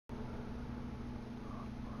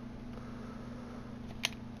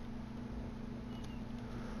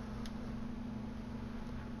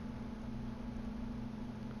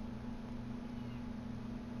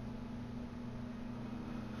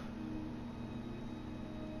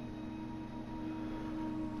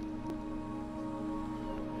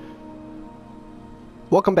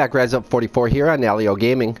Welcome back, ResUp44 here on Alio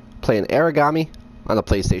Gaming, playing Aragami on the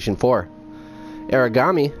PlayStation 4.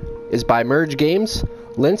 Aragami is by Merge Games,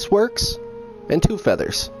 Lince Works, and Two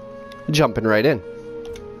Feathers. Jumping right in.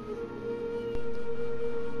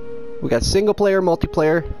 We got single player,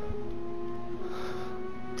 multiplayer.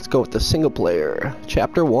 Let's go with the single player.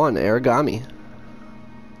 Chapter 1, Aragami.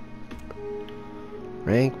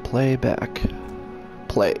 Rank, playback,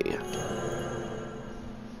 play.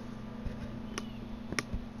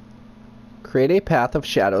 Create a path of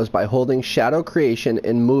shadows by holding shadow creation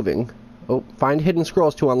and moving. Oh, find hidden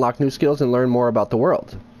scrolls to unlock new skills and learn more about the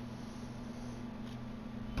world.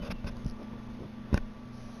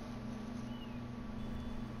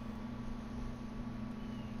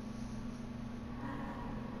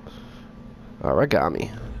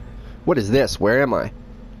 Aragami. What is this? Where am I?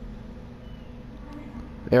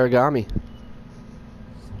 Aragami.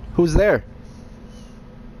 Who's there?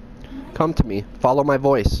 Come to me. Follow my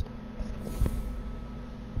voice.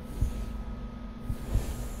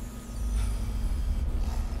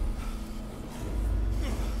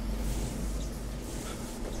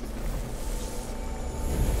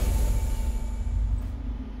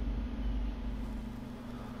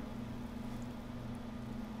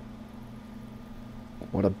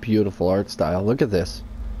 What a beautiful art style. Look at this.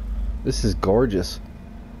 This is gorgeous.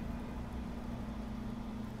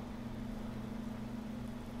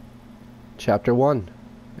 Chapter 1,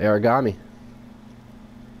 Aragami.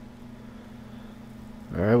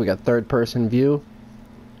 Alright, we got third person view.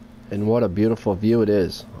 And what a beautiful view it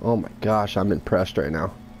is. Oh my gosh, I'm impressed right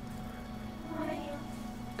now.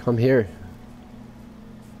 Come here.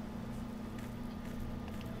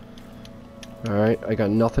 Alright, I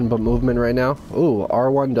got nothing but movement right now. Ooh,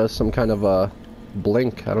 R1 does some kind of a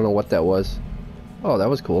blink. I don't know what that was. Oh, that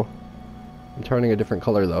was cool. I'm turning a different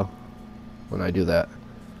color though when I do that.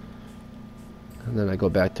 And then I go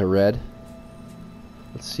back to red.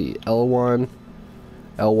 Let's see, L1.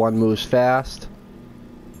 L1 moves fast.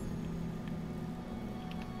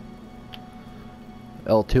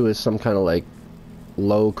 L2 is some kind of like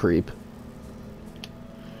low creep.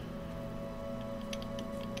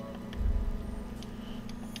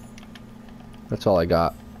 That's all I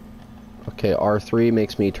got. Okay, R3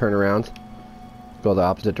 makes me turn around. Go the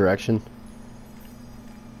opposite direction.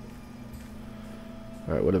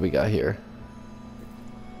 Alright, what do we got here?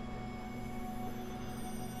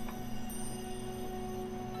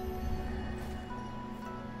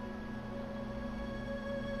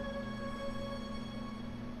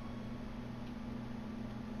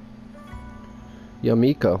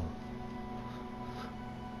 Yamiko.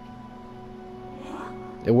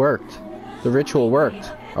 It worked. The ritual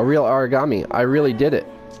worked. A real Aragami. I really did it.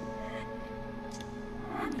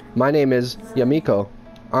 My name is Yamiko.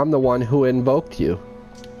 I'm the one who invoked you.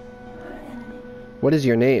 What is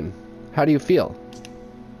your name? How do you feel?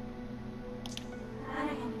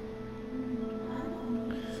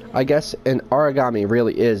 I guess an Aragami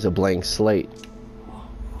really is a blank slate.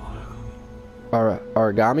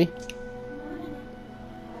 Aragami?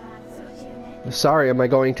 Sorry, am I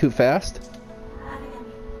going too fast?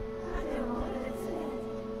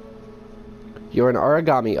 You're an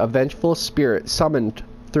Aragami, a vengeful spirit summoned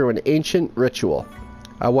through an ancient ritual.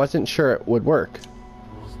 I wasn't sure it would work.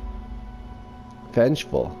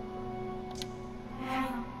 Vengeful.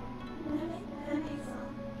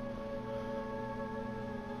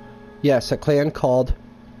 Yes, a clan called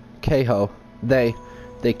Kaiho. They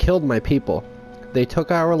killed my people. They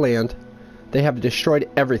took our land. They have destroyed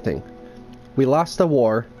everything. We lost the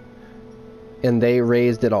war, and they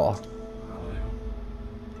razed it all.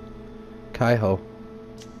 Kaiho.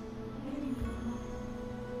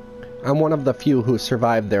 I'm one of the few who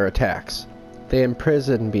survived their attacks. They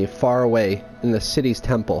imprisoned me far away in the city's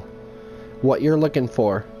temple. What you're looking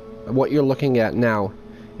for, what you're looking at now,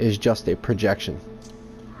 is just a projection.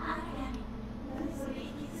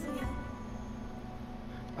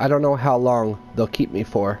 I don't know how long they'll keep me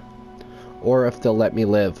for, or if they'll let me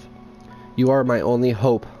live. You are my only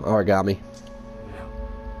hope, Aragami.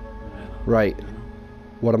 Right.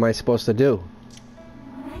 What am I supposed to do?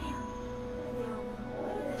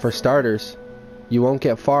 For starters, you won't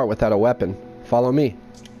get far without a weapon. Follow me.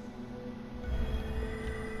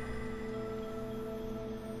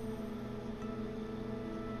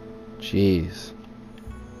 Jeez.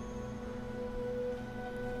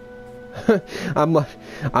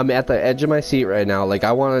 I'm at the edge of my seat right now. Like,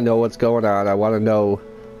 I want to know what's going on. I want to know.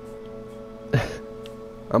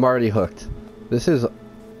 I'm already hooked. This is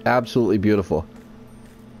absolutely beautiful.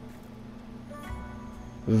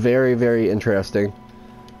 Very, very interesting.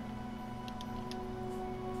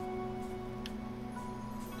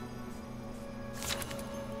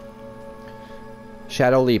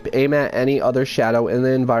 Shadow leap. Aim at any other shadow in the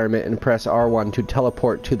environment and press R1 to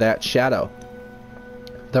teleport to that shadow.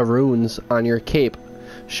 The runes on your cape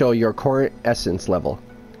show your current essence level.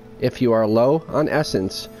 If you are low on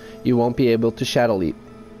essence, you won't be able to shadow leap.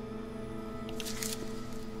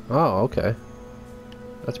 Oh, okay.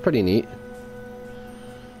 That's pretty neat.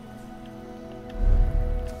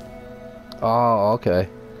 Oh, okay.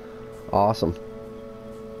 Awesome.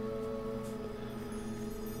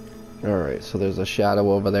 Alright, so there's a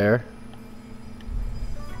shadow over there.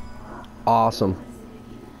 Awesome.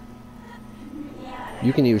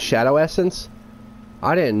 You can use shadow essence?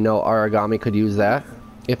 I didn't know Aragami could use that.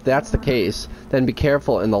 If that's the case, then be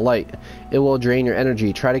careful in the light. It will drain your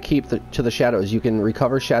energy. Try to keep to the shadows. You can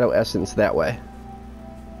recover shadow essence that way.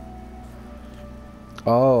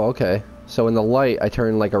 Oh, okay. So in the light, I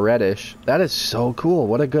turn like a reddish. That is so cool.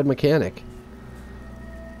 What a good mechanic.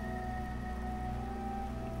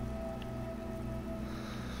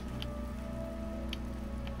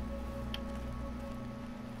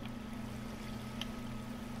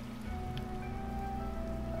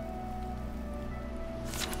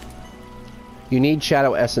 You need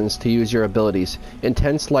shadow essence to use your abilities.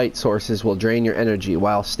 Intense light sources will drain your energy,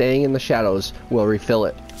 while staying in the shadows will refill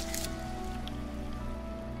it.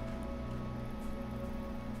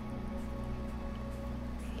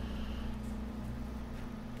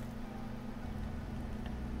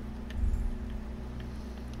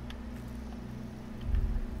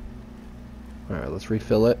 Alright, let's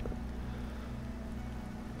refill it.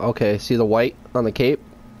 Okay, see the white on the cape?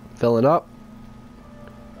 Filling up.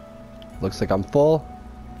 Looks like I'm full.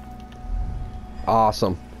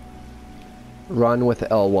 Awesome. Run with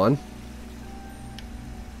L1.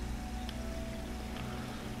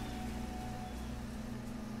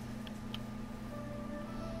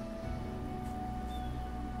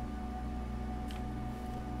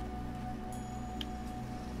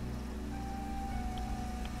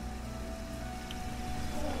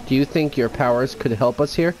 Do you think your powers could help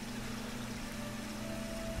us here?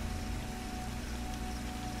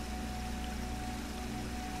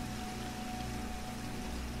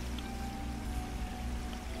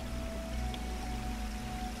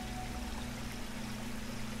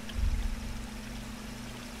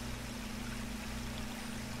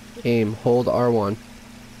 Aim, hold R1.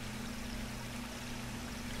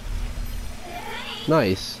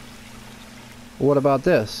 Nice. What about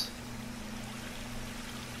this?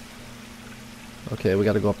 Okay, we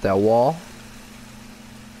gotta go up that wall.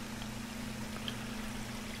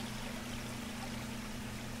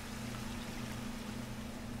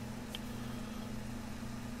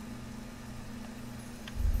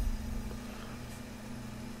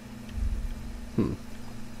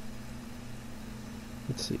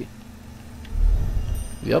 Let's see.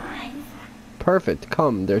 Yep. Perfect.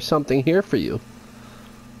 Come, there's something here for you.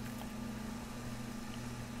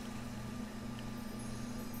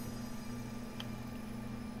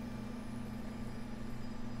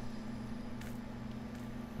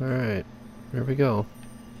 Alright, here we go.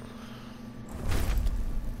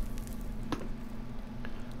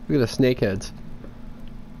 Look at the snakeheads.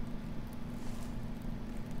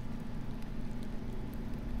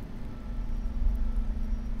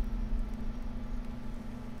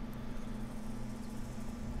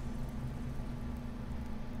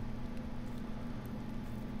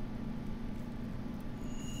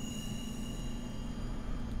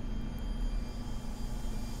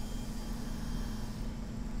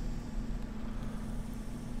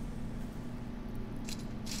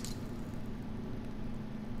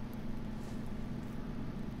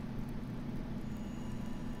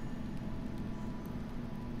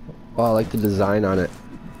 Oh, I like the design on it.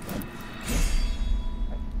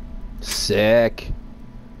 Sick.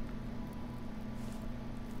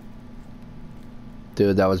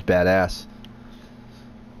 Dude, that was badass.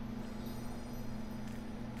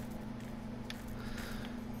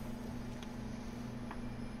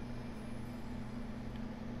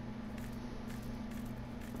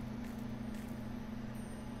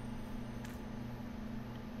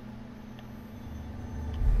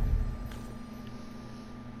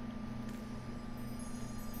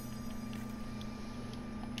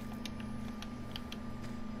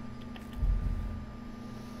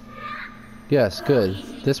 Yes, good.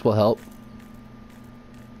 This will help.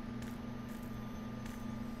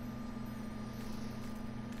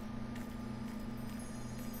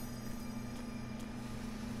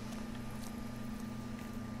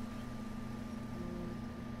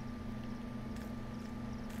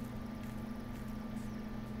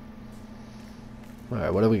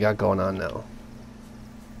 Alright, what do we got going on now?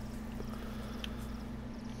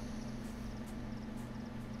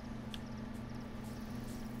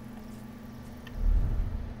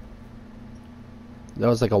 That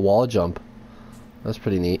was like a wall jump. That's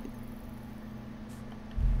pretty neat.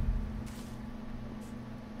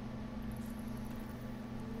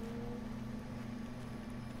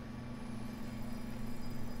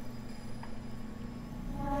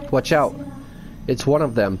 Watch out. It's one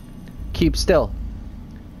of them. Keep still.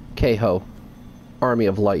 Kaiho. Army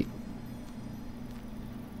of Light.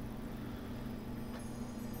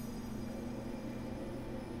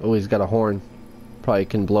 Oh, he's got a horn. Probably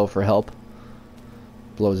can blow for help.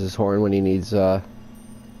 Blows his horn when he needs,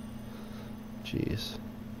 jeez.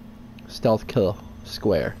 Stealth kill.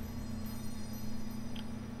 Square.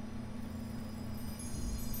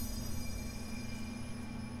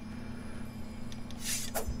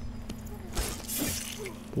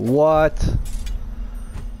 What?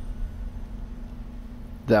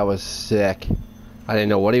 That was sick. I didn't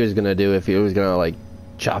know what he was gonna do, if he was gonna like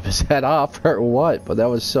chop his head off or what, but that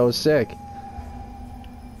was so sick.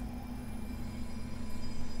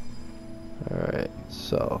 Alright,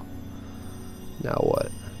 so now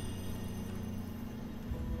what?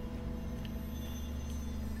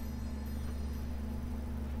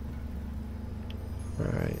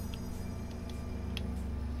 Alright.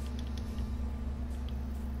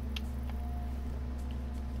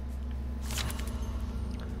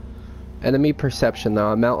 Enemy perception. The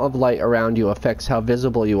amount of light around you affects how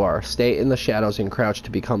visible you are. Stay in the shadows and crouch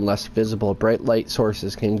to become less visible. Bright light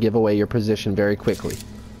sources can give away your position very quickly.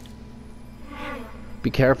 Be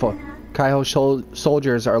careful. Kaiho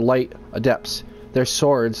soldiers are light adepts. Their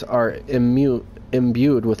swords are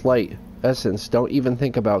imbued with light essence. Don't even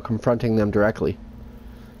think about confronting them directly.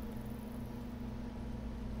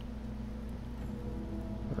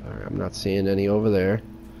 Alright, I'm not seeing any over there.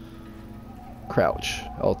 Crouch.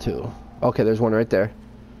 L2. Okay, there's one right there.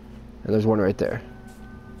 And there's one right there.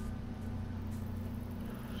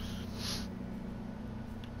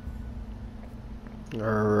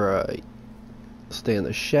 Alright. Stay in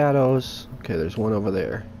the shadows. Okay, there's one over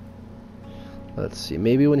there. Let's see.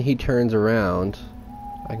 Maybe when he turns around,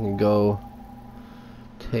 I can go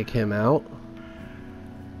take him out.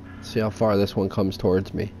 See how far this one comes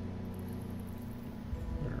towards me.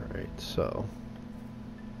 Alright, so...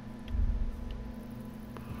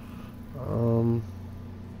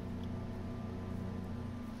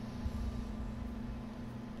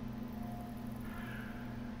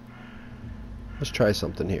 let's try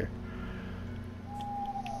something here.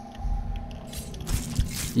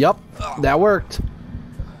 Yup, that worked.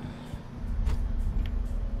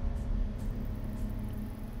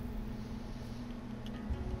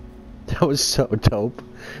 That was so dope.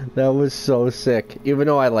 That was so sick. Even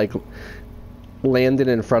though I like landed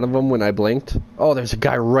in front of him when I blinked. Oh, there's a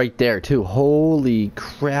guy right there too. Holy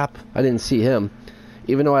crap. I didn't see him.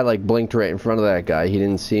 Even though I like blinked right in front of that guy, he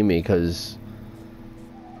didn't see me because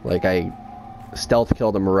like I stealth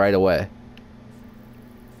killed him right away.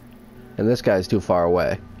 And this guy's too far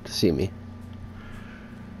away to see me.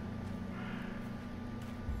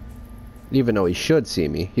 Even though he should see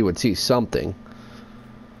me, he would see something.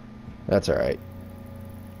 That's alright.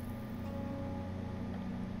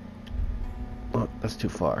 Oh, that's too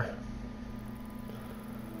far.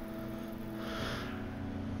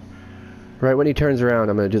 Right when he turns around,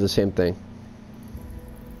 I'm going to do the same thing.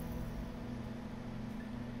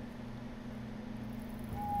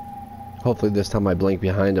 Hopefully this time I blink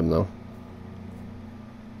behind him, though.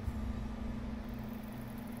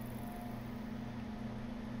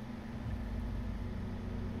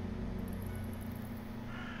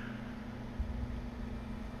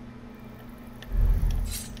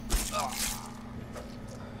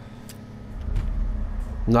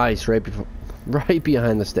 Nice, right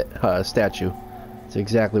behind the statue. It's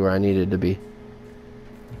exactly where I needed to be.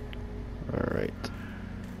 All right.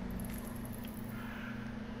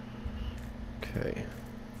 Okay.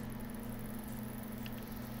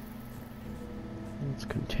 Let's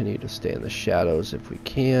continue to stay in the shadows if we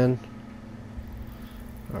can.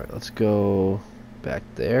 All right, let's go back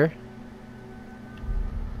there.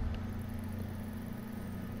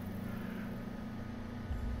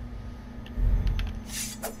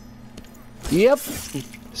 Yep.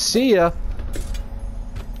 See ya.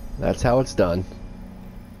 That's how it's done.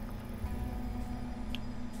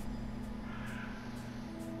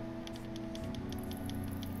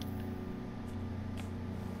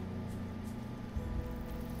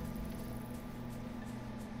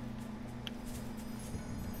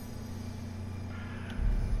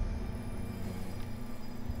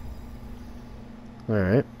 All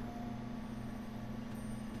right.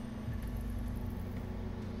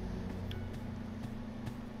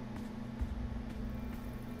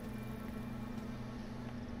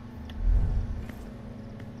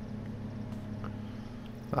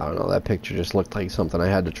 picture just looked like something I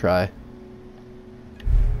had to try.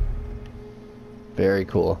 Very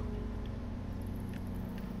cool.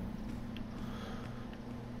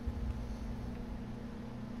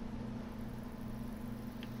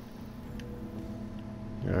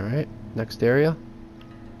 Alright, next area.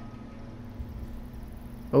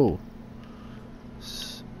 Oh.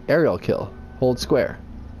 Aerial kill. Hold square.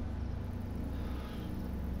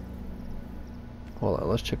 Hold on,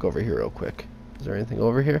 let's check over here real quick. Is there anything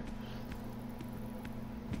over here?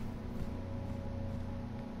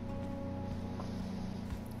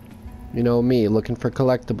 You know me, looking for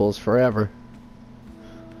collectibles forever.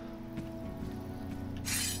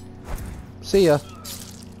 See ya.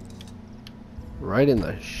 Right in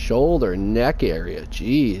the shoulder, neck area.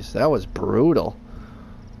 Jeez, that was brutal.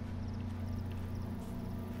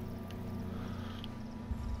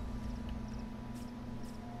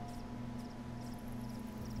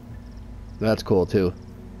 That's cool too.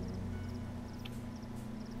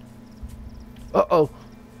 Uh-oh.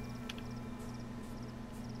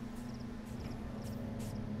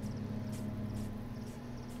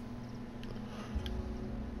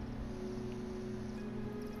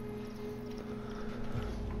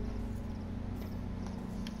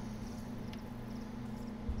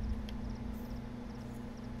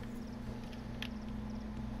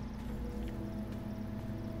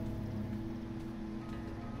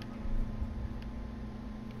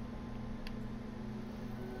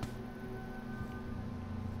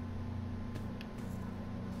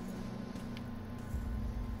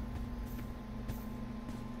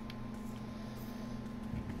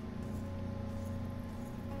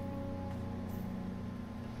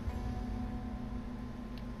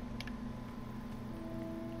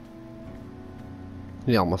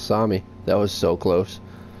 He almost saw me. That was so close.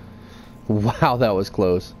 Wow, that was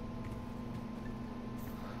close.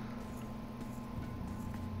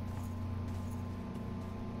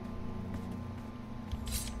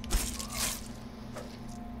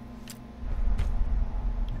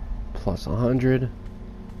 Plus 100.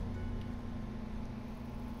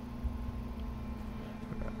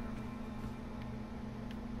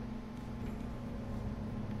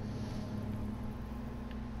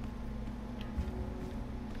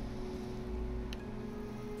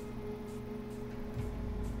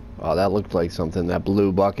 Oh, that looked like something, that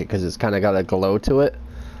blue bucket, because it's kind of got a glow to it.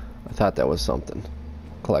 I thought that was something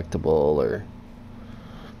collectible, or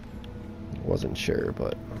wasn't sure,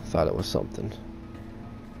 but I thought it was something.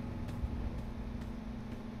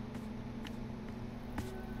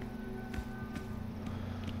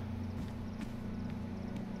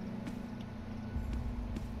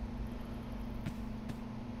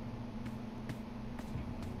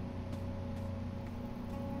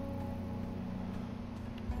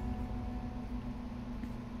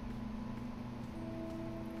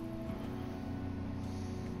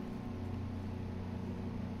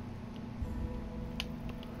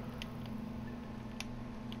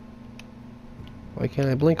 Why can't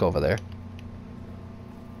I blink over there?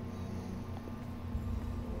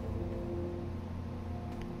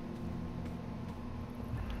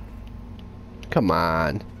 Come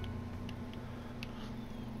on.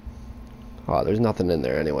 Oh, there's nothing in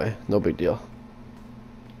there anyway. No big deal.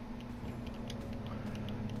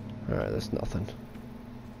 Alright, that's nothing.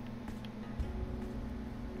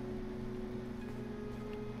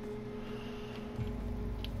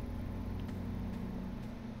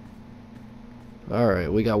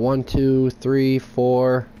 Alright, we got 1, 2, 3,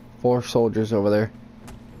 4 soldiers over there.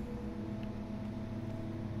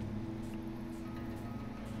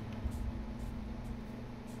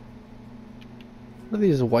 What are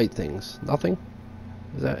these white things? Nothing?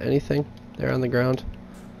 Is that anything there on the ground?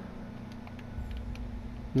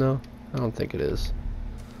 No, I don't think it is.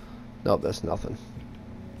 Nope, that's nothing.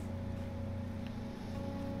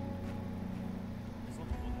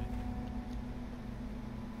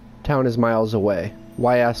 Town is miles away.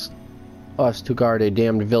 Why ask us to guard a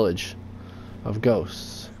damned village of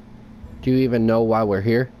ghosts? Do you even know why we're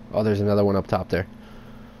here? Oh, there's another one up top there.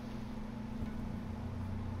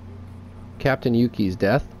 Captain Yuki's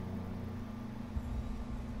death?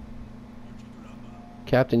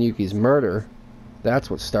 Captain Yuki's murder? That's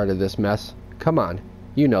what started this mess. Come on,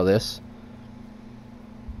 you know this.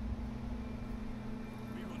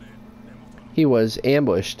 He was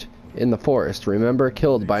ambushed in the forest, remember?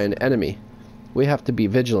 Killed by an enemy. We have to be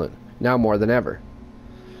vigilant, now more than ever.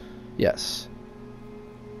 Yes.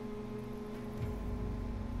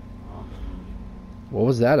 What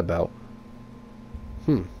was that about?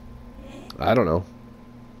 I don't know.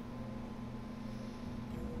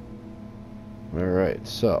 Alright,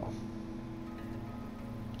 so.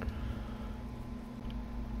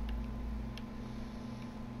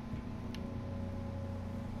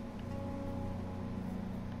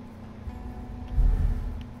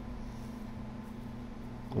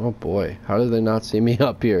 Oh boy, how did they not see me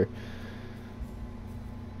up here?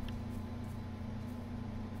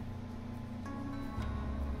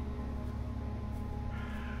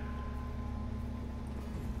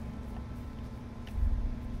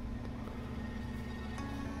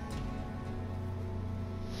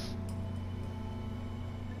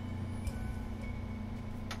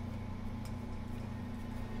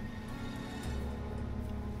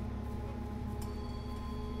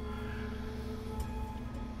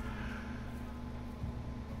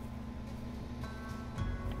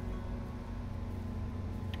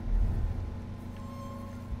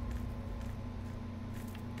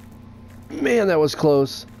 Man, that was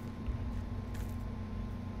close.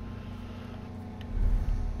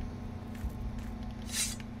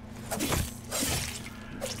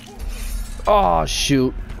 Oh,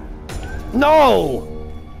 shoot.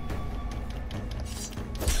 No!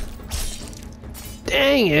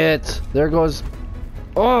 Dang it! There goes...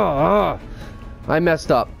 Oh, I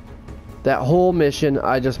messed up. That whole mission,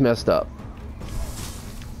 I just messed up.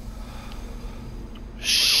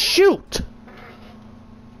 Shoot!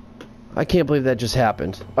 I can't believe that just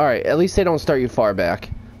happened. Alright, at least they don't start you far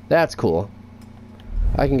back. That's cool.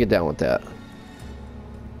 I can get down with that.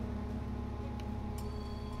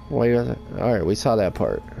 Alright, we saw that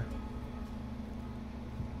part.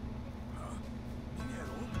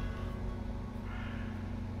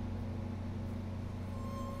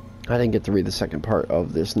 I didn't get to read the second part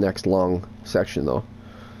of this next long section, though.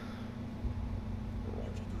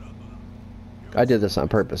 I did this on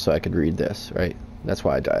purpose so I could read this, right? That's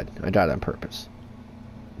why I died. I died on purpose.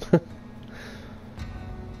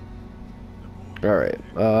 Alright,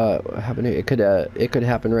 it could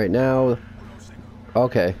happen right now.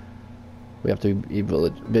 Okay. We have to be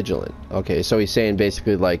vigilant. Okay, so he's saying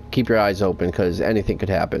basically, like, keep your eyes open because anything could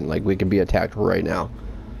happen. Like, we could be attacked right now.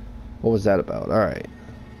 What was that about? Alright.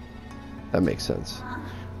 That makes sense.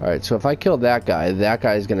 Alright, so if I kill that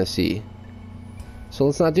guy's gonna see. So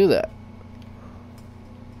let's not do that.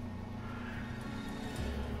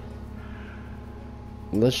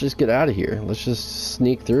 Let's just get out of here. Let's just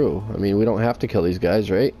sneak through. I mean, we don't have to kill these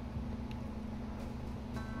guys, right?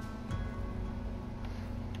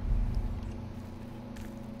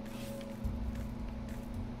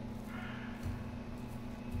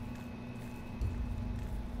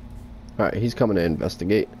 Alright, he's coming to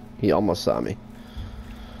investigate. He almost saw me.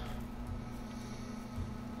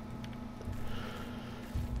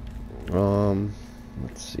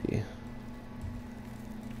 Let's see.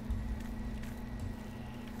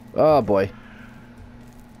 Oh boy.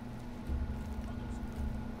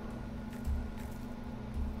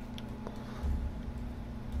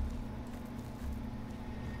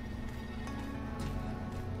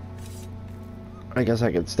 I guess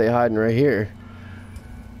I could stay hiding right here.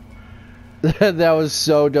 That was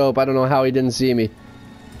so dope. I don't know how he didn't see me.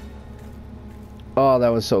 Oh, that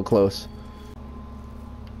was so close.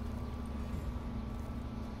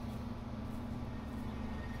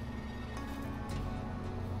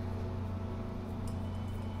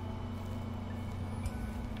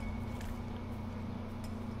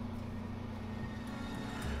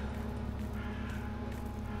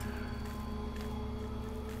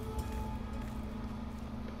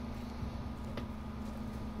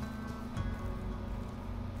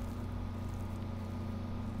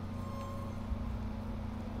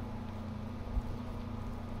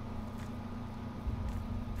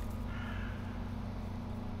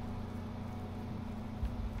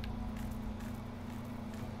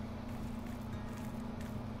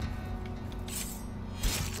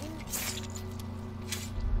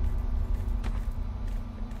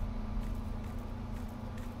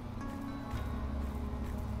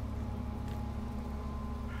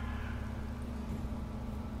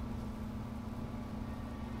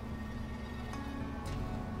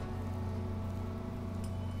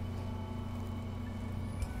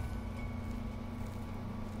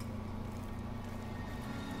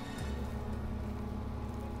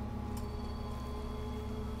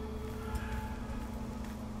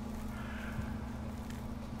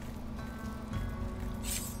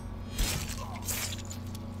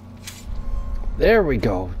 There we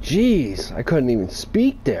go. Jeez, I couldn't even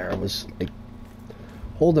speak there. I was like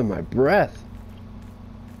holding my breath.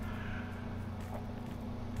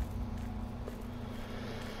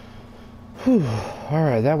 Whew.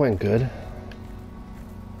 Alright, that went good.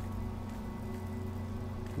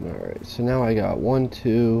 Alright, so now I got 1,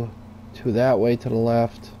 2 that way to the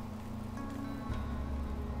left.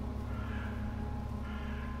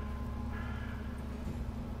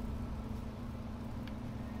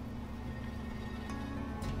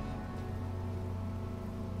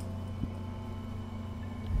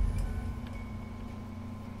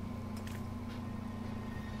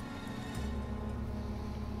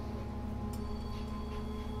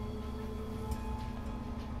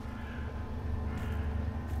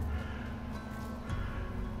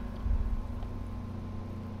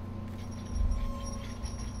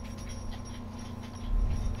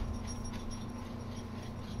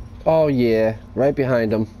 Oh yeah, right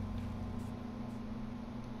behind him.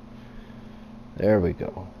 There we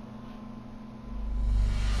go.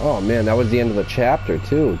 Oh man, that was the end of the chapter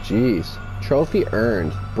too. Jeez. Trophy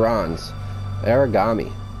earned. Bronze.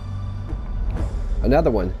 Aragami. Another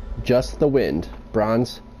one. Just the Wind.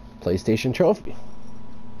 Bronze. PlayStation trophy.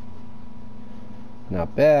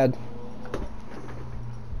 Not bad.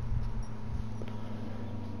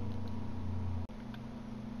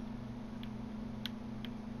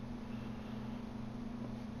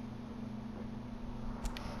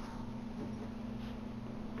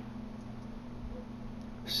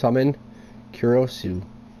 Summon Kyuryu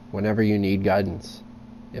whenever you need guidance.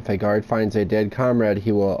 If a guard finds a dead comrade,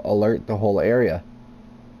 he will alert the whole area.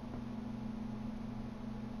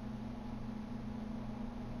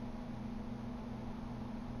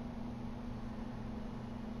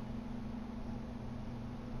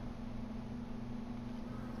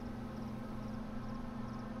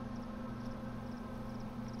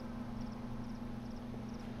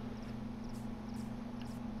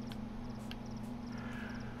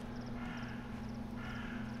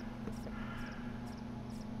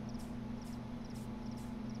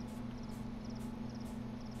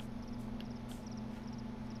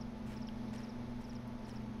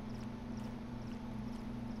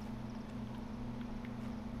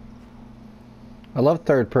 I love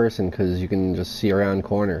third person because you can just see around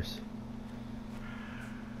corners.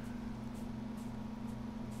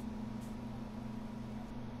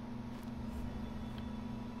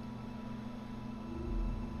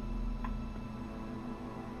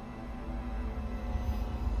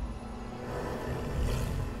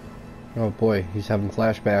 Oh boy, he's having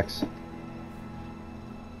flashbacks.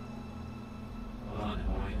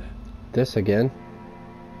 This again?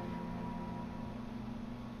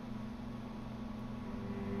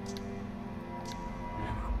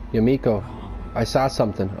 Yamiko, I saw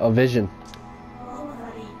something, a vision.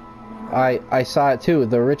 I saw it too.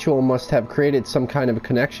 The ritual must have created some kind of a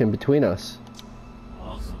connection between us.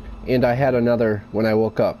 And I had another when I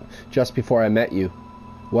woke up, just before I met you.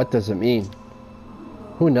 What does it mean?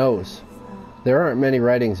 Who knows? There aren't many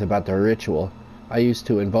writings about the ritual. I used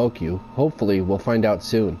to invoke you. Hopefully we'll find out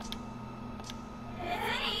soon.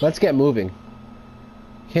 Let's get moving.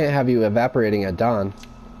 Can't have you evaporating at dawn.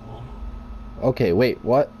 Okay, wait,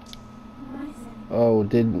 what? Oh,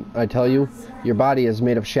 did I tell you? Your body is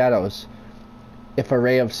made of shadows. If a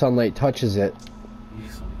ray of sunlight touches it.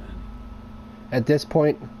 At this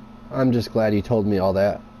point, I'm just glad you told me all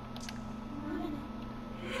that.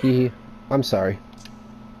 I'm sorry.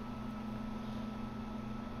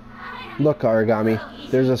 Look, Aragami,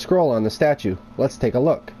 there's a scroll on the statue. Let's take a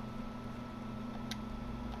look.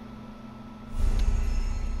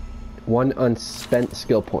 One unspent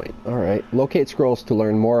skill point. Alright. Locate scrolls to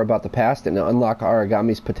learn more about the past and unlock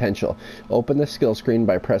Aragami's potential. Open the skill screen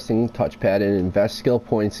by pressing touchpad and invest skill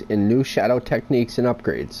points in new shadow techniques and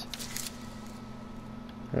upgrades.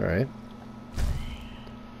 Alright.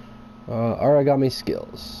 Aragami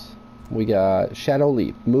skills. We got Shadow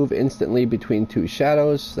Leap. Move instantly between two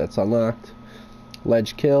shadows. That's unlocked.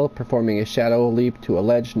 Ledge kill. Performing a shadow leap to a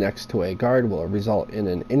ledge next to a guard will result in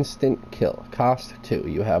an instant kill. Cost 2.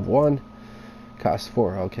 You have 1. Cost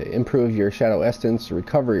 4. Okay. Improve your shadow essence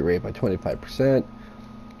recovery rate by 25%.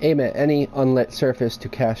 Aim at any unlit surface to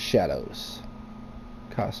cast shadows.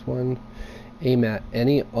 Cost 1. Aim at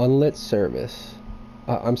any unlit surface.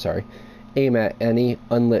 Aim at any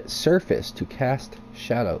unlit surface to cast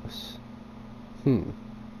shadows.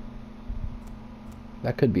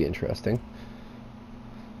 That could be interesting.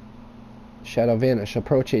 Shadow Vanish.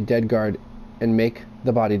 Approach a dead guard and make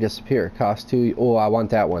the body disappear. Cost 2. Oh, I want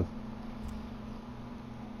that one.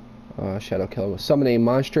 Shadow Kill. Summon a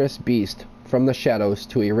monstrous beast from the shadows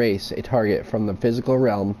to erase a target from the physical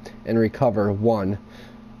realm and recover 1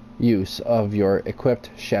 use of your equipped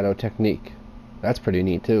shadow technique. That's pretty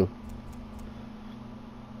neat too.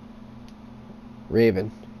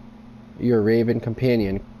 Raven. Your Raven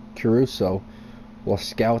companion, Kyuryu, will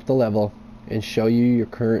scout the level and show you your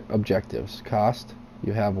current objectives. Cost,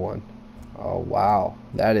 you have 1. Oh wow,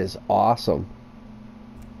 that is awesome.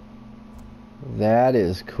 That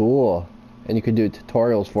is cool. And you can do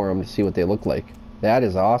tutorials for them to see what they look like. That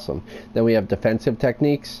is awesome. Then we have defensive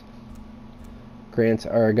techniques. Grants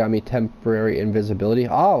Aragami temporary invisibility.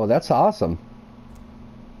 Oh, that's awesome.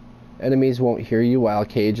 Enemies won't hear you while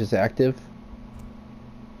cage is active.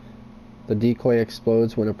 The decoy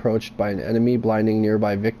explodes when approached by an enemy, blinding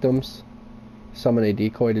nearby victims. Summon a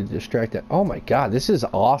decoy to distract it. Oh my god, this is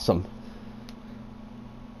awesome.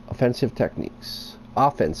 Offensive techniques.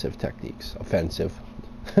 Offensive techniques. Offensive.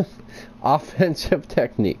 Offensive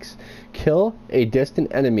techniques. Kill a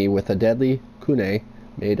distant enemy with a deadly kunai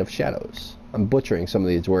made of shadows. I'm butchering some of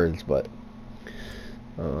these words, but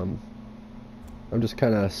I'm just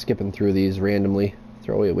kind of skipping through these randomly.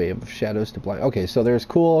 Throw a wave of shadows to blind. Okay, so there's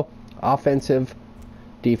cool offensive,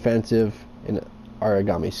 defensive, and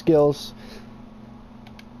Aragami skills.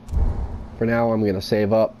 For now, I'm going to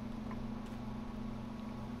save up.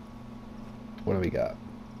 What do we got?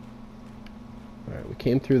 Alright, we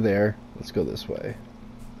came through there. Let's go this way.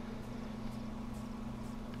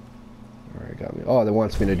 Alright, got me. Oh, that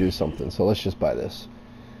wants me to do something, so let's just buy this.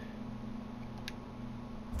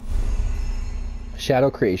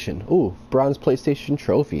 Shadow creation. Ooh, bronze PlayStation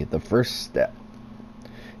trophy. The first step.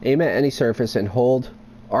 Aim at any surface and hold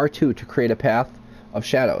R2 to create a path of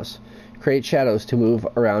shadows. Create shadows to move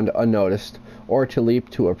around unnoticed or to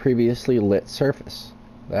leap to a previously lit surface.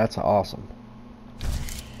 That's awesome.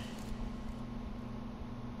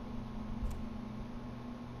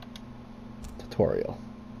 Tutorial.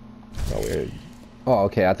 Oh, weird. Oh,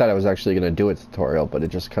 okay. I thought I was actually going to do a tutorial, but it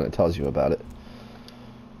just kind of tells you about it.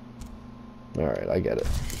 Alright, I get it.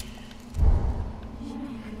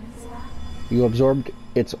 You absorbed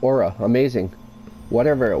its aura. Amazing.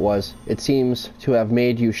 Whatever it was, it seems to have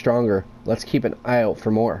made you stronger. Let's keep an eye out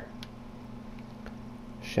for more.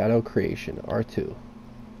 Shadow creation, R2.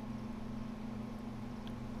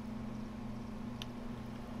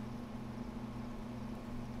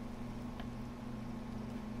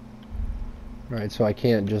 Alright, so I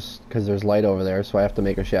can't just, because there's light over there, so I have to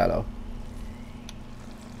make a shadow.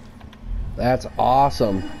 That's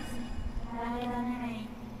awesome.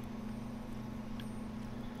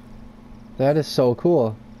 That is so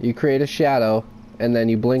cool. You create a shadow and then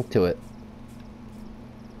you blink to it.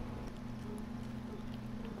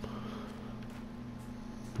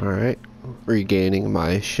 Alright, regaining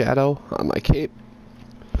my shadow on my cape.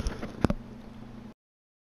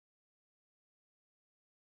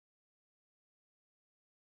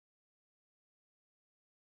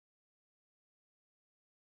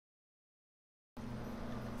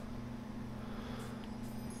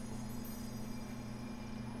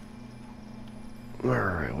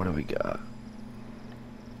 Alright, what do we got?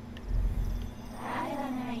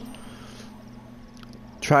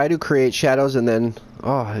 Try to create shadows and then...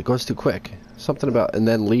 Oh, it goes too quick. Something about... And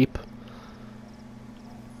then leap.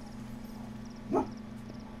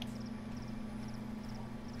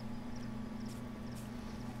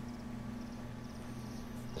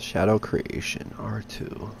 Shadow creation,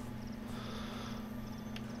 R2.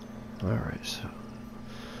 Alright, so...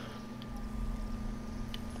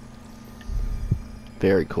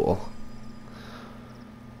 Very cool.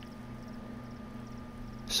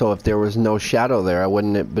 So if there was no shadow there, I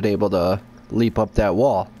wouldn't have been able to leap up that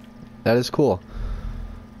wall. That is cool.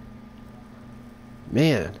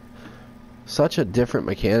 Man, such a different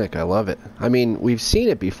mechanic. I love it. I mean, we've seen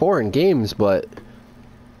it before in games, but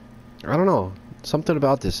I don't know. Something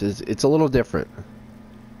about this is it's a little different.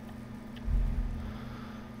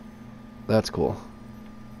 That's cool.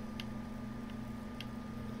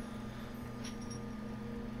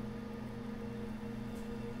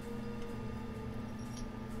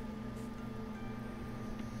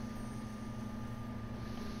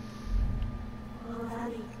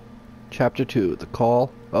 Chapter 2, The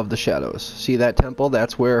Call of the Shadows. See that temple?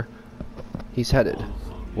 That's where he's headed.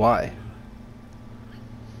 Why?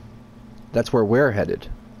 That's where we're headed.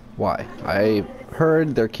 Why? I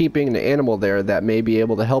heard they're keeping an animal there that may be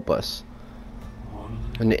able to help us.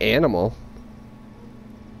 An animal?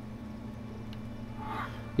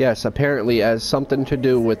 Yes, apparently it has something to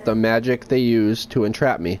do with the magic they use to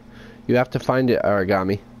entrap me. You have to find it,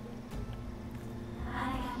 Aragami.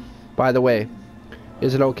 By the way,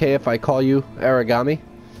 is it okay if I call you Aragami?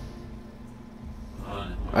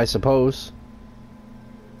 I suppose.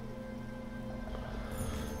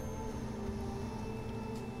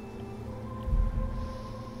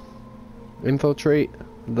 Infiltrate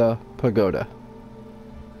the pagoda.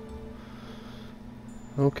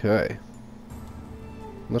 Okay.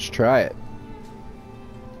 Let's try it.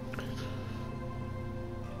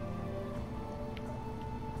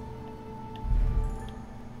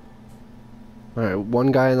 Alright,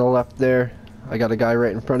 one guy on the left there. I got a guy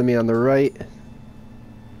right in front of me on the right.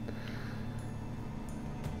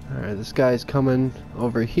 Alright, this guy's coming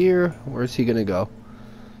over here. Where's he gonna go?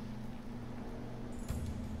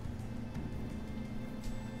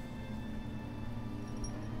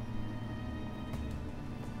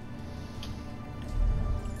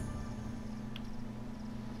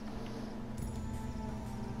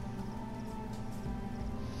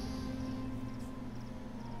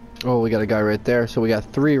 Oh, we got a guy right there, so we got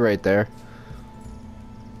 3 right there.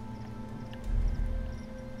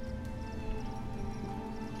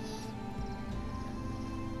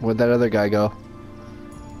 Where'd that other guy go?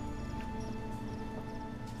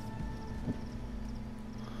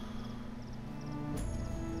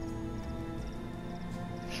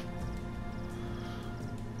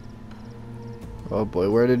 Oh boy,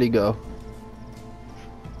 where did he go?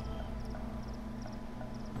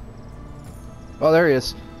 Oh, there he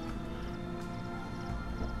is.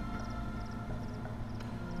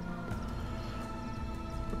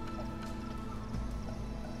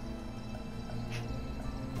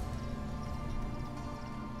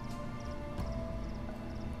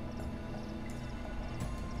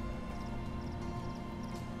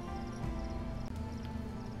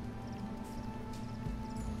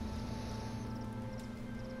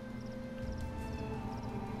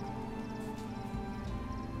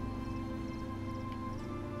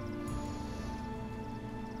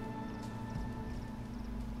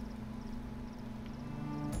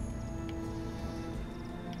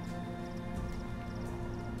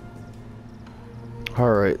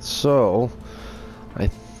 Alright, so I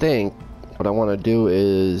think what I want to do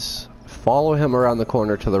is follow him around the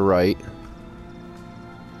corner to the right.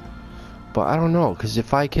 But I don't know, because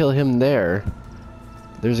if I kill him there,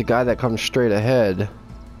 there's a guy that comes straight ahead.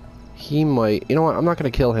 He might... You know what? I'm not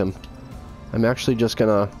going to kill him. I'm actually just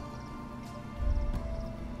going to...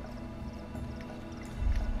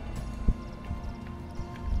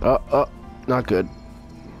 not good.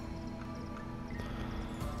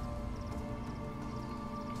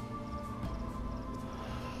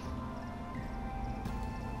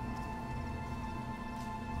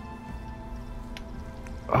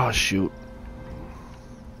 Oh, shoot.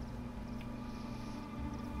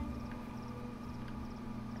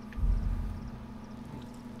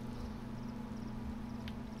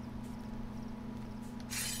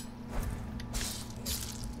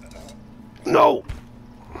 No!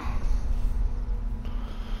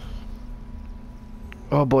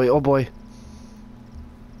 Oh boy, oh boy.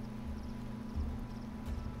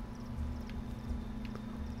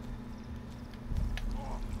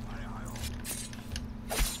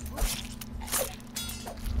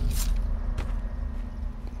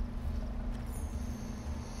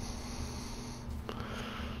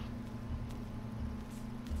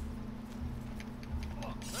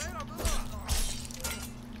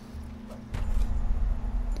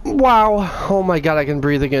 Wow. Oh my god, I can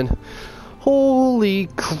breathe again. Holy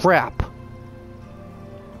crap.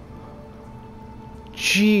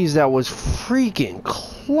 Jeez, that was freaking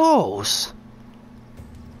close.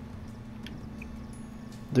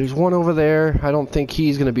 There's one over there. I don't think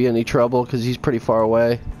he's going to be any trouble because he's pretty far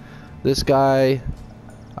away. This guy,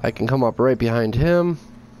 I can come up right behind him.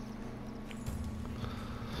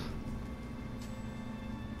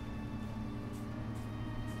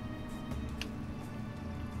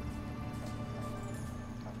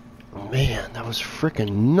 Man, that was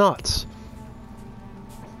freaking nuts.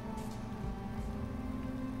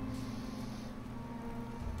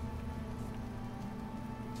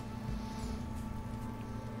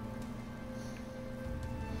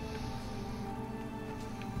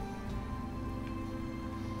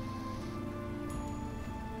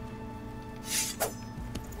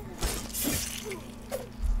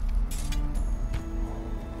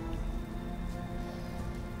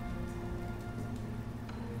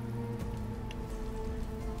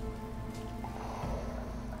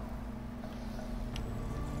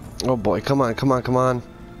 Oh boy, come on, come on, come on.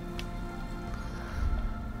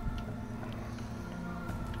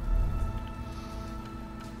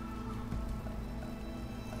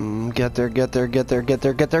 Get there, get there, get there, get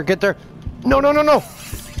there, get there, get there. No, no, no, no.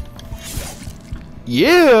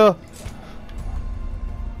 Yeah.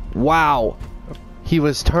 Wow. He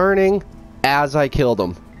was turning as I killed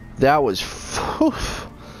him. That was...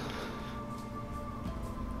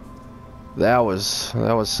 That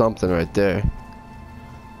was something right there.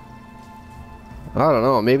 I don't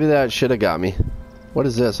know, maybe that should have got me. What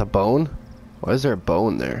is this, a bone? Why is there a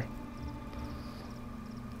bone there?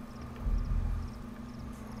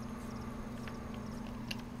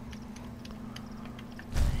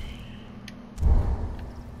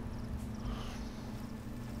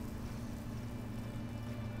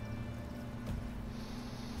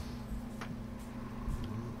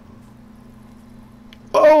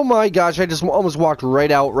 Oh my gosh, I just almost walked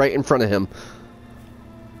right out right in front of him.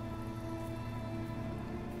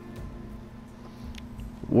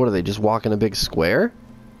 What are they, just walking a big square?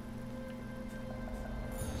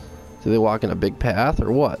 Do they walk in a big path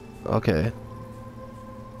or what? Okay.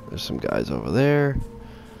 There's some guys over there.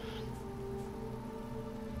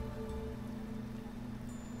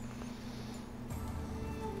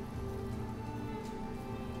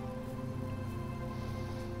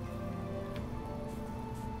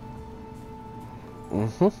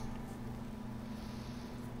 Mm-hmm.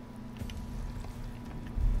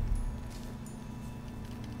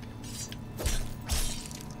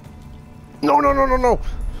 No, no, no, no, no!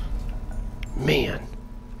 Man.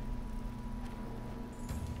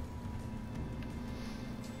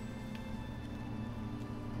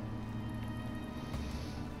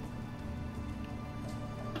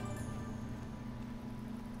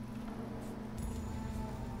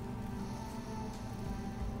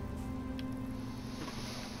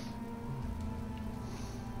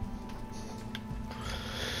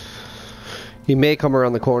 He may come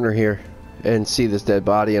around the corner here and see this dead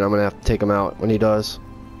body, and I'm gonna have to take him out when he does.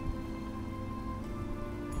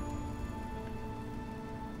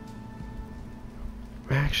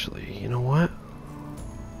 Actually, you know what?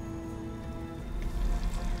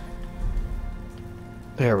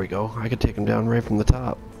 There we go. I could take him down right from the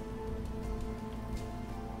top.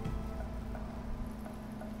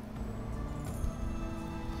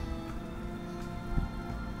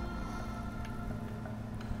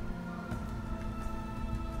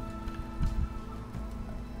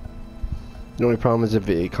 The only problem is if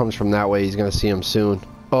he comes from that way, he's gonna see him soon.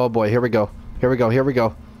 Oh boy, here we go. Here we go, here we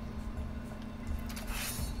go.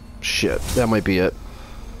 Shit, that might be it.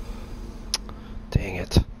 Dang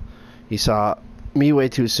it. He saw me way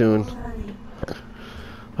too soon.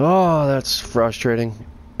 Oh, that's frustrating.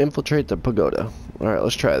 Infiltrate the pagoda. Alright,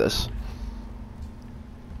 let's try this.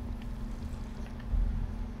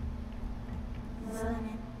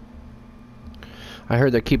 I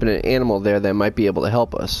heard they're keeping an animal there that might be able to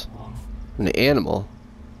help us. An animal?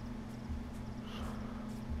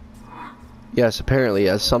 Yes, apparently it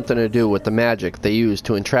has something to do with the magic they use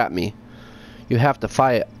to entrap me. You have to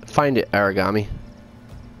find it, Aragami.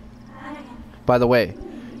 By the way,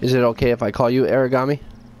 is it okay if I call you Aragami?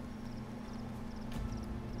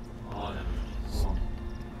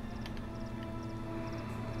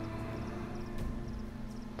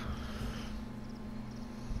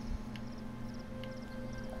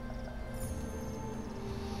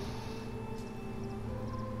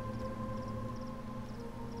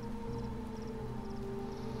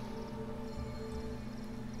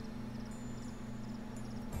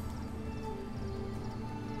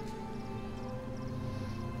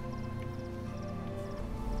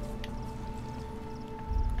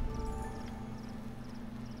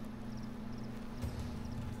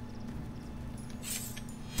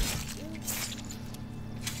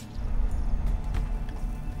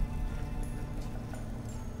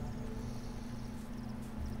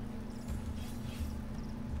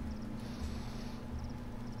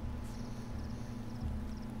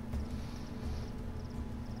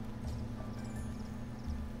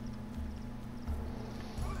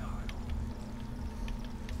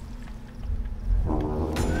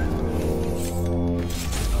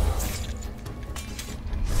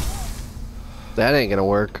 That ain't gonna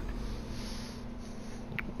work.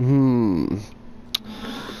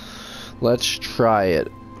 Let's try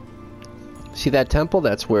it. See that temple?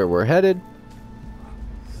 That's where we're headed.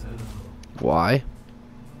 Why?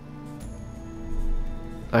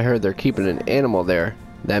 I heard they're keeping an animal there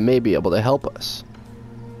that may be able to help us.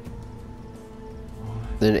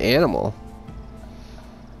 An animal?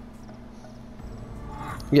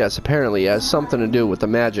 Yes, apparently it has something to do with the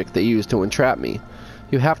magic they use to entrap me.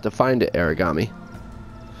 You have to find it, Aragami.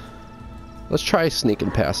 Let's try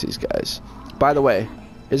sneaking past these guys. By the way,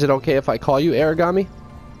 is it okay if I call you Aragami?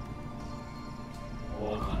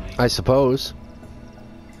 I suppose.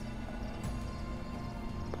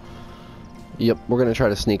 Yep, we're gonna try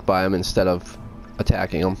to sneak by him instead of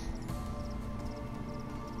attacking him.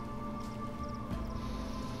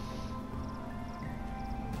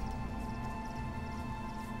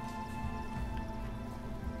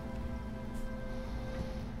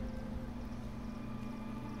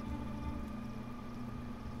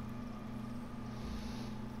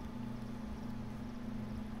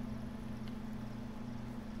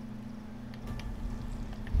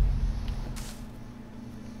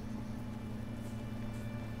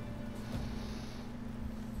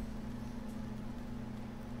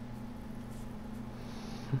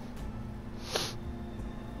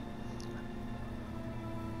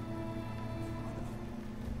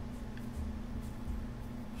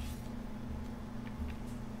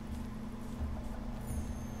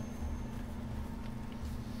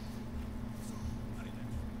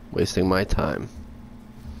 Wasting my time.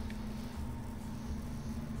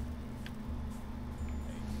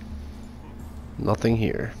 Nothing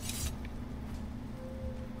here.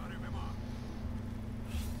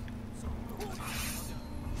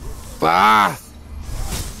 Ah!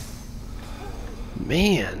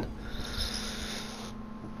 Man.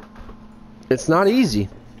 It's not easy.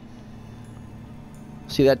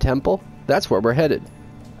 See that temple? That's where we're headed.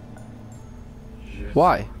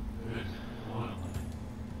 Why?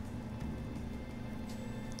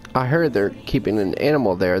 I heard they're keeping an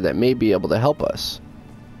animal there that may be able to help us.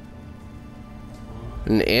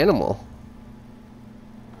 An animal?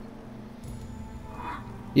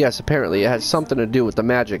 Yes, apparently it has something to do with the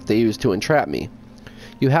magic they used to entrap me.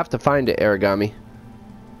 You have to find it, Aragami.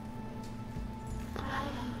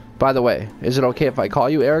 By the way, is it okay if I call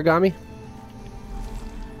you Aragami?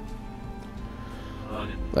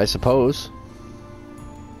 I suppose.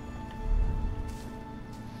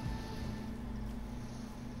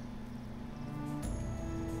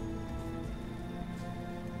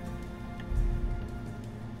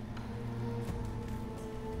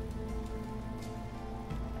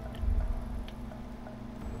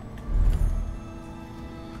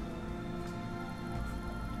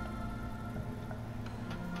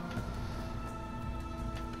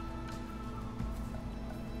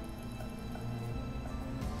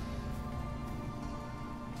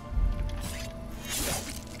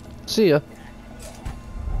 See ya.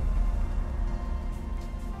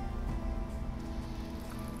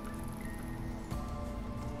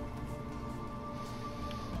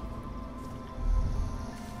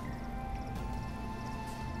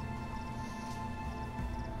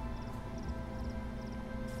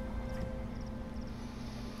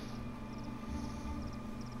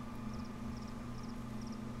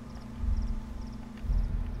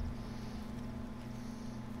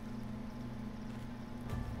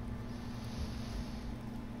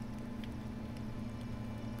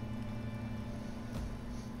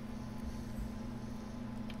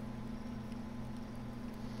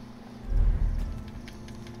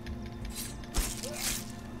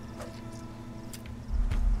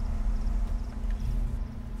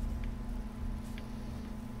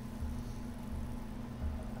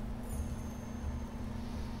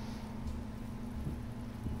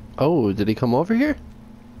 Oh, did he come over here?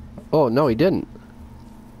 Oh, no, he didn't.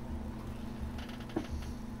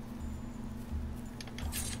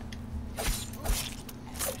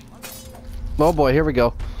 Oh boy, here we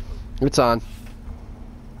go. It's on.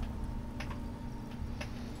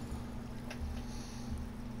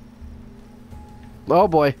 Oh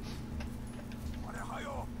boy.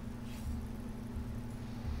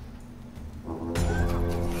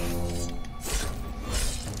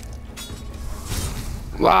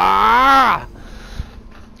 Ah!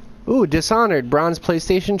 Ooh, Dishonored bronze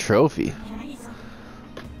PlayStation trophy.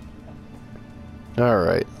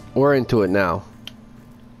 Alright, we're into it now.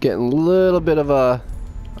 Getting a little bit of a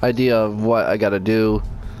idea of what I gotta do,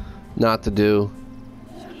 not to do.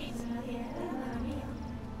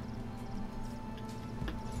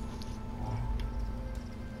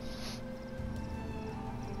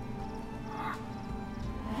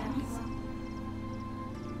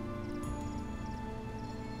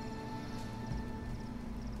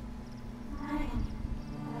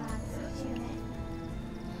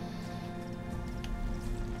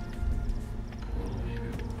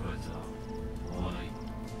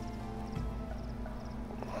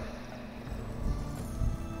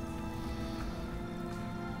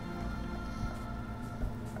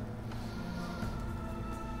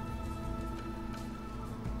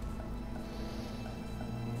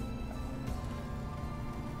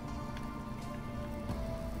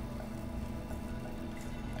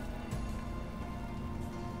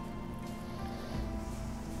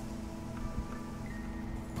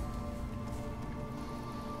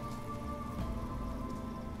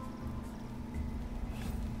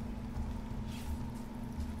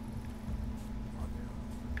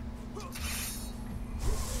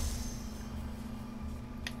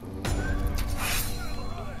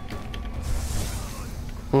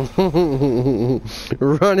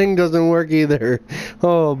 Running doesn't work either.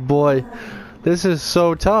 Oh boy, this is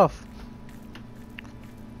so tough.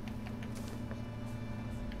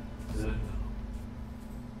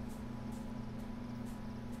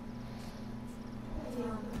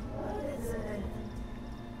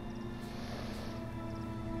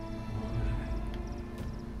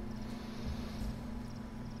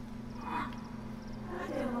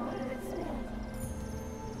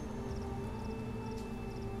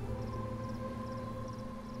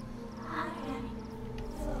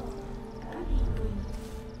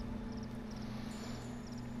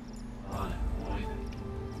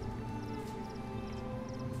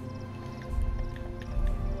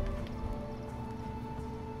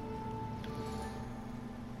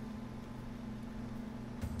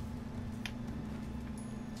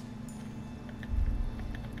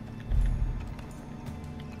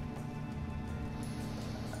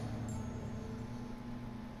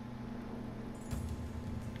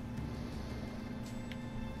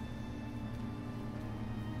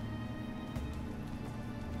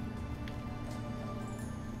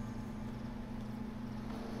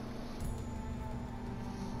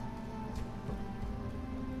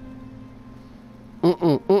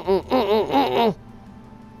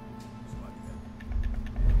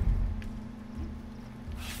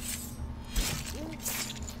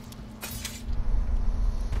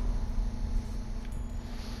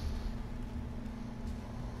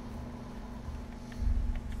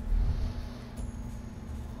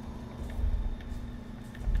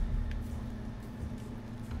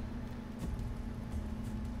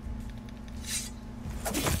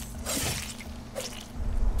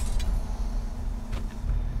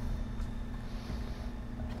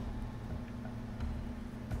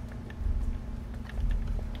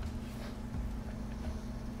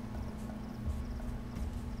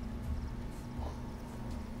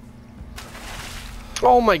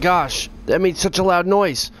 Oh my gosh, that made such a loud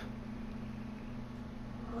noise.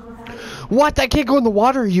 What? I can't go in the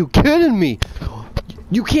water? Are you kidding me?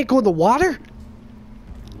 You can't go in the water?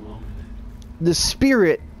 The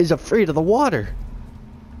spirit is afraid of the water.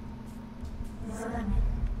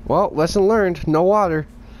 Well, lesson learned, no water.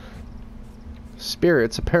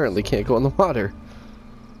 Spirits apparently can't go in the water.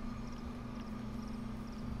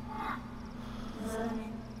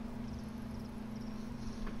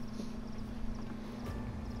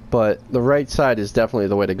 But the right side is definitely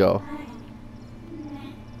the way to go.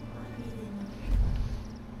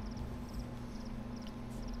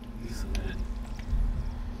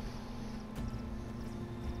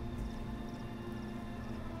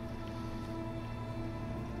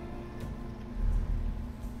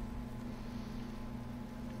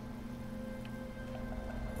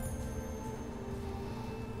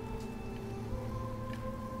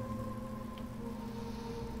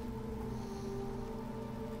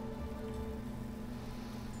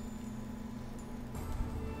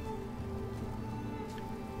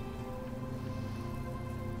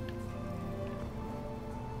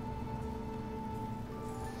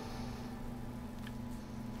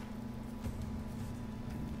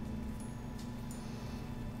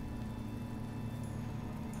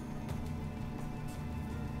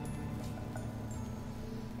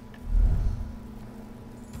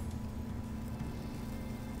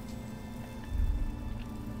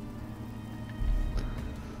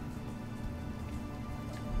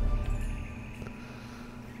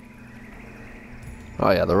 Oh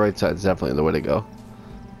yeah, the right side's definitely the way to go.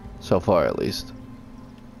 So far, at least.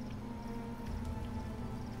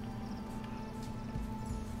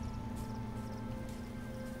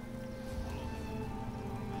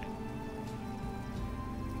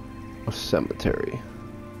 A cemetery.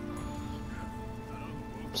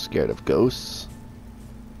 Scared of ghosts?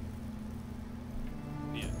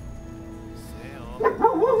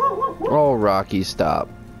 Oh, Rocky, stop.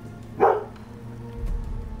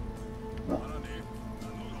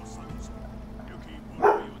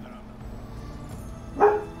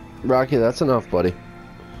 Rocky, that's enough, buddy.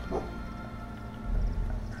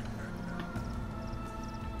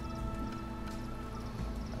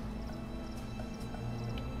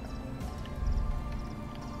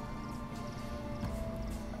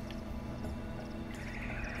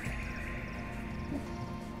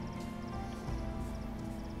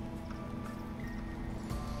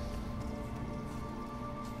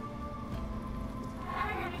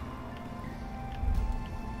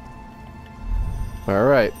 All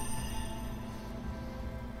right.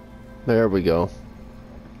 There we go.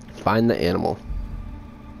 Find the animal.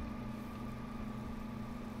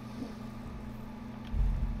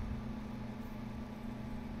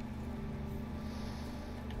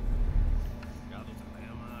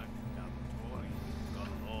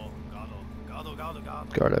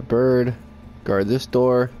 Guard a bird. Guard this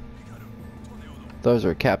door. Those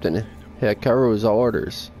are Captain Hikaru's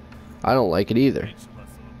orders. I don't like it either.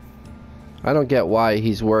 I don't get why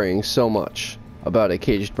he's worrying so much about a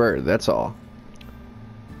caged bird, that's all.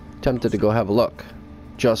 Tempted to go have a look.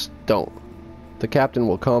 Just don't. The captain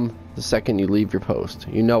will come the second you leave your post.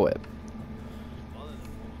 You know it.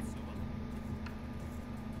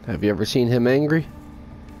 Have you ever seen him angry?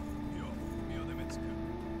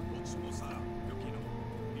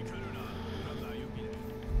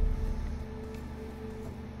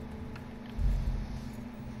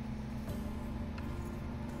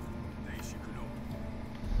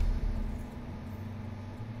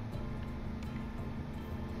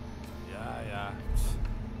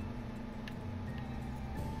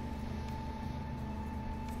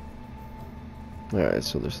 Alright,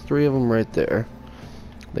 so there's 3 of them right there.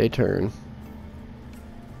 They turn.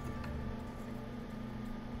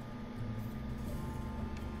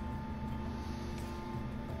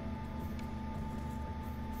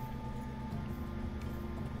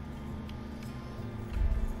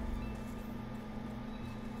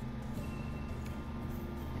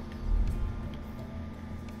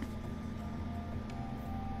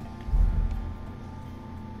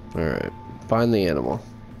 Find the animal.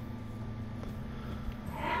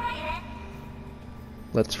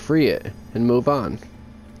 Let's free it and move on.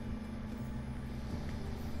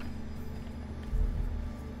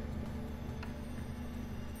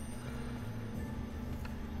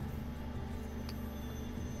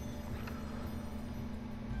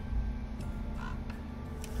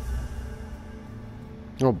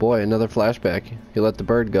 Oh boy, another flashback. He let the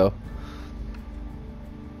bird go.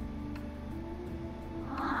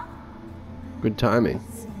 Good timing.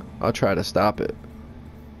 I'll try to stop it.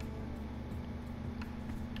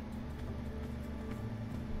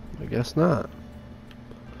 I guess not.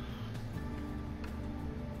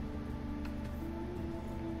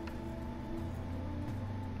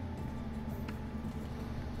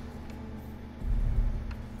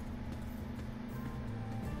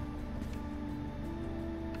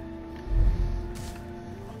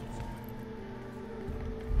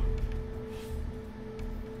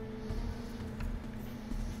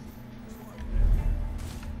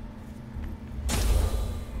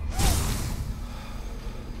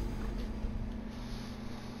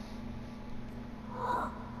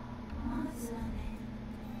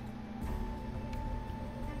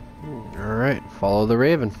 Alright, follow the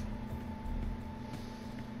raven.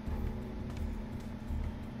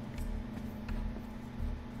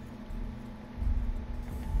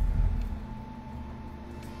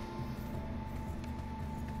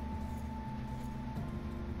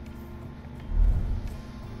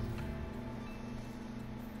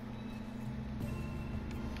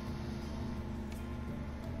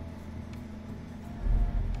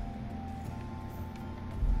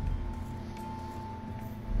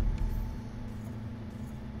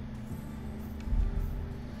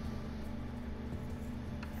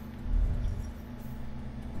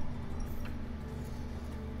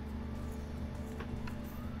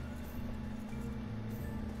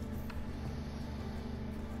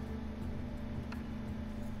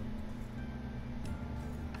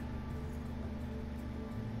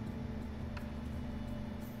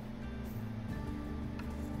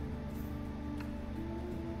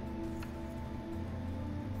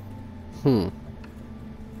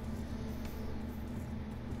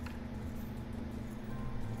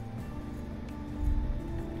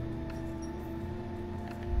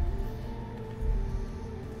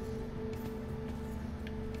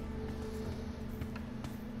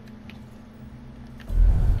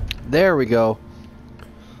 There we go.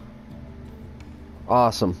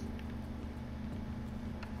 Awesome.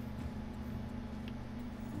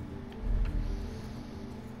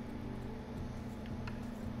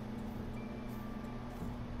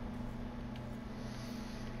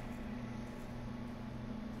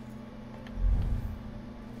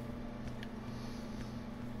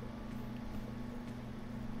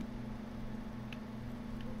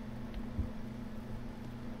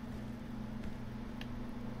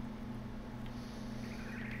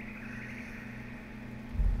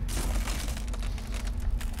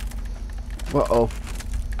 Uh-oh.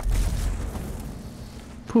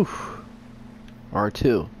 Poof.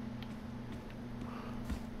 R2.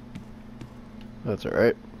 That's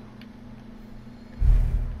alright.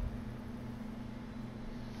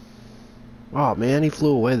 Oh man, he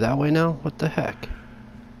flew away that way now? What the heck?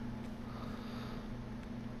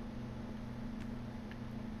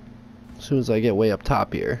 As soon as I get way up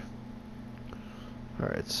top here.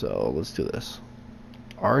 Alright, so let's do this.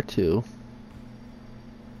 R2.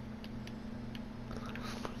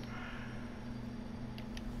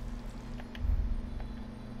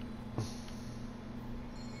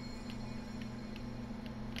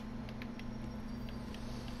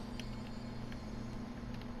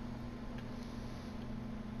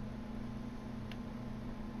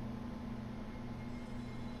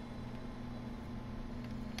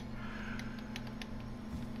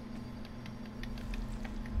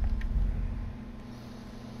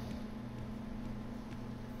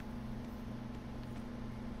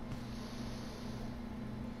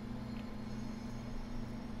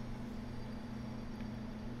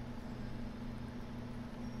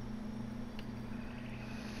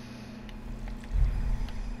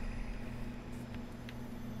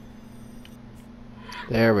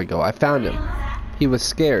 There we go. I found him. He was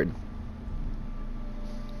scared.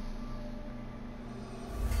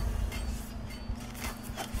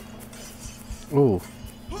 Ooh.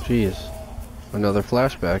 Jeez. Another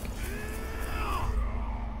flashback.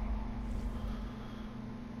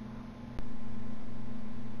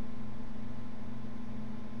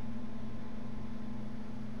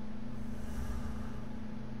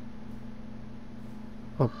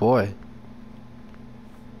 Oh boy.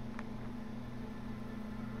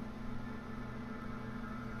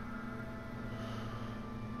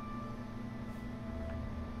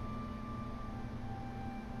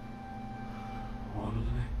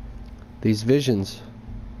 These visions,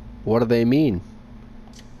 what do they mean?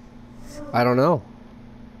 I don't know.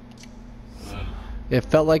 It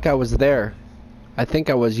felt like I was there. I think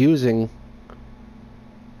I was using...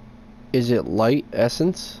 Is it light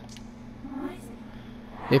essence?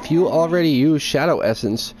 If you already use shadow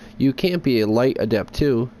essence, you can't be a light adept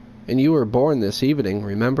too. And you were born this evening,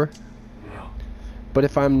 remember? But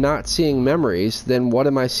if I'm not seeing memories, then what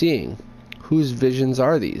am I seeing? Whose visions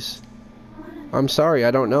are these? I'm sorry,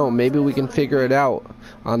 I don't know. Maybe we can figure it out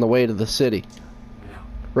on the way to the city.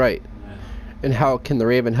 Right. And how can the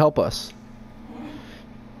Raven help us?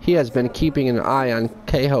 He has been keeping an eye on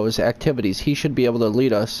Kaiho's activities. He should be able to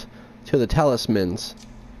lead us to the talismans.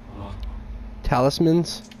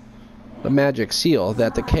 Talismans? The magic seal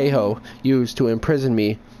that the Kaiho used to imprison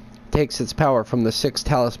me takes its power from the 6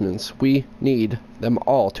 talismans. We need them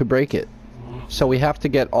all to break it. So we have to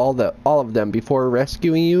get all of them before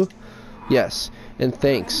rescuing you? Yes, and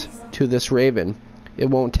thanks to this Raven, it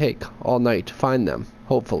won't take all night to find them,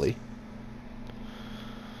 hopefully.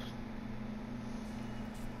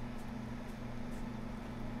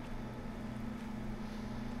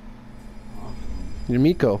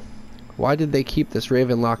 Yamiko, why did they keep this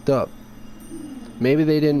Raven locked up? Maybe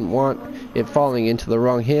they didn't want it falling into the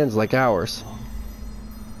wrong hands like ours.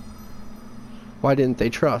 Why didn't they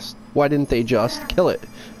trust? Why didn't they just kill it?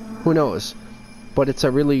 Who knows? But it's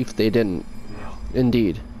a relief they didn't.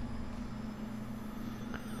 Indeed.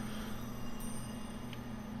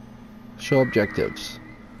 Show objectives.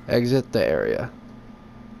 Exit the area.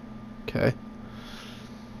 Okay.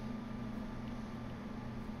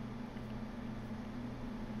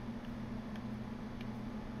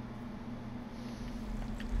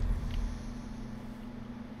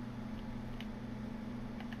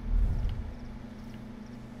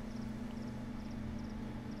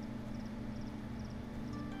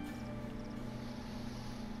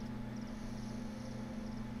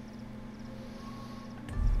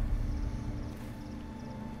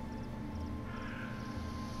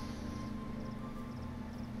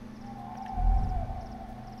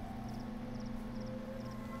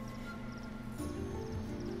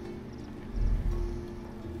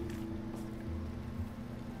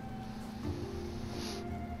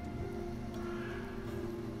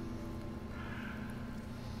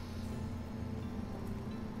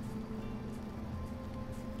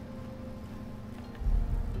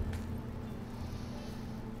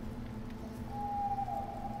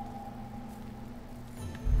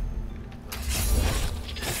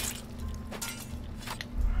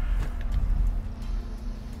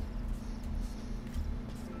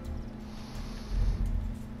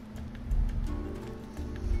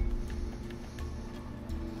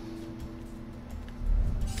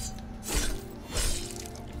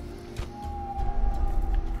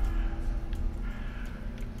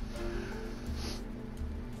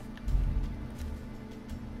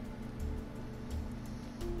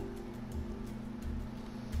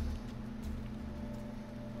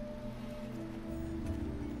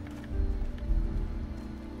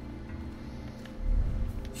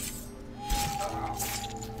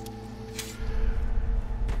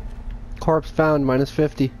 Corpse found, minus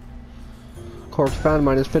 50. Corpse found,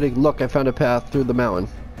 minus 50. Look, I found a path through the mountain.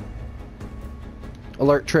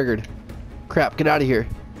 Alert triggered. Crap, get out of here.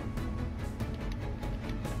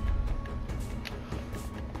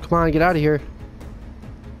 Come on, get out of here.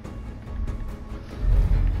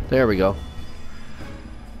 There we go.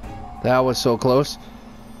 That was so close.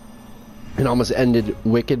 It almost ended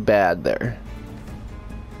wicked bad there.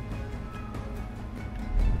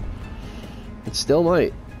 It still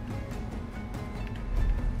might.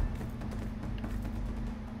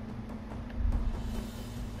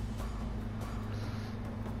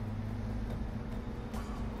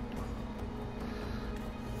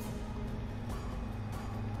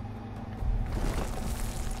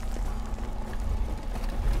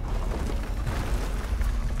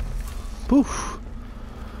 Poof.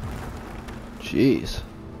 Jeez.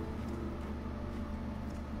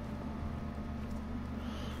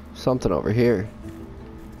 Something over here.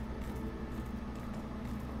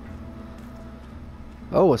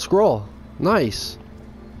 Oh, a scroll. Nice.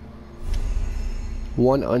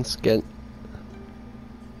 One unspent.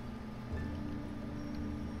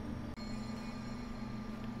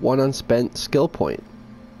 One unspent skill point.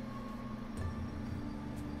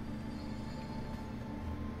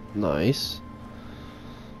 Nice.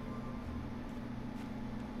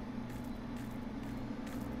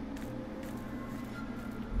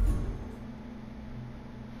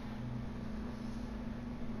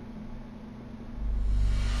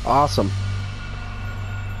 Awesome.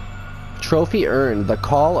 Trophy earned. The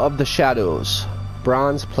Call of the Shadows.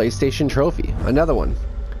 Bronze PlayStation Trophy. Another one.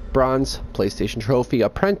 Bronze PlayStation Trophy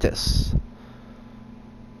Apprentice.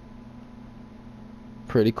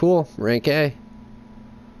 Pretty cool. Rank A.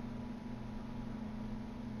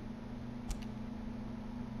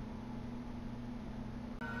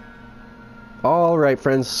 Alright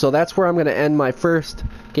friends, so that's where I'm going to end my first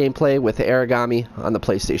gameplay with Aragami on the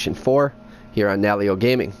PlayStation 4 here on Nalio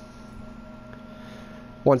Gaming.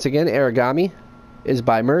 Once again, Aragami is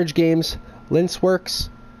by Merge Games, Lince Works,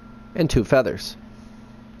 and Two Feathers.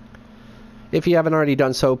 If you haven't already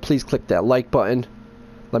done so, please click that like button.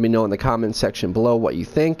 Let me know in the comments section below what you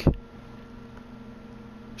think.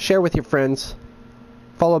 Share with your friends.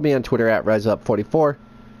 Follow me on Twitter at ResUp44.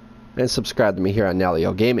 And subscribe to me here on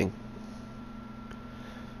Nalio Gaming.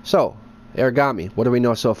 So, Aragami, what do we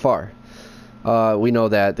know so far? We know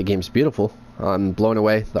that the game's beautiful. I'm blown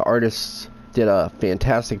away. The artists did a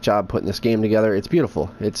fantastic job putting this game together. It's beautiful.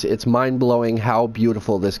 It's mind-blowing how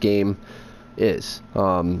beautiful this game is.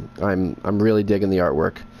 I'm really digging the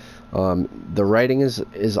artwork. The writing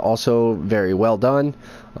is also very well done.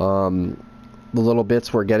 The little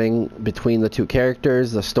bits we're getting between the two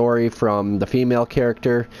characters, the story from the female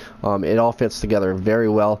character, it all fits together very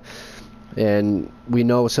well. And we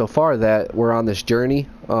know so far that we're on this journey.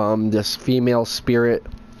 This female spirit,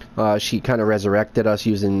 she kind of resurrected us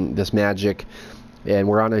using this magic, and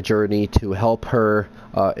we're on a journey to help her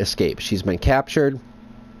escape. She's been captured,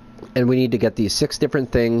 and we need to get these 6 different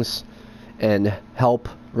things and help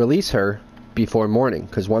release her before morning,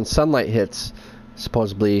 because once sunlight hits,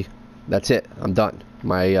 supposedly that's it. I'm done.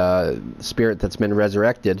 My spirit that's been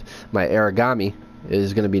resurrected, my Aragami,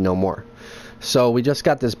 is going to be no more. So we just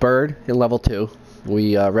got this bird in level 2.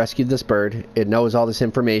 We rescued this bird. It knows all this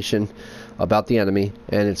information about the enemy,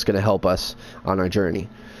 and it's going to help us on our journey.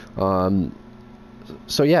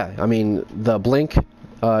 So yeah, I mean, the blink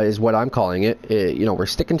is what I'm calling it. You know, we're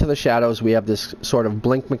sticking to the shadows. We have this sort of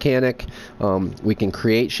blink mechanic. We can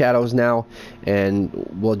create shadows now, and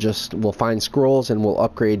we'll find scrolls, and we'll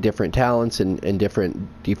upgrade different talents and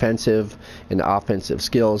different defensive and offensive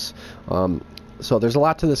skills. So there's a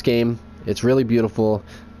lot to this game. It's really beautiful.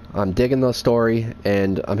 I'm digging the story,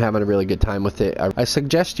 and I'm having a really good time with it. I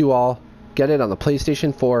suggest you all get it on the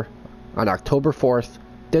PlayStation 4 on October 4th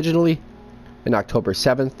digitally, and October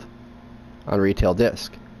 7th on retail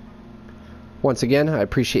disc. Once again, I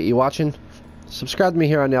appreciate you watching. Subscribe to me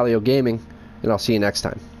here on Nalio Gaming, and I'll see you next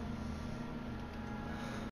time.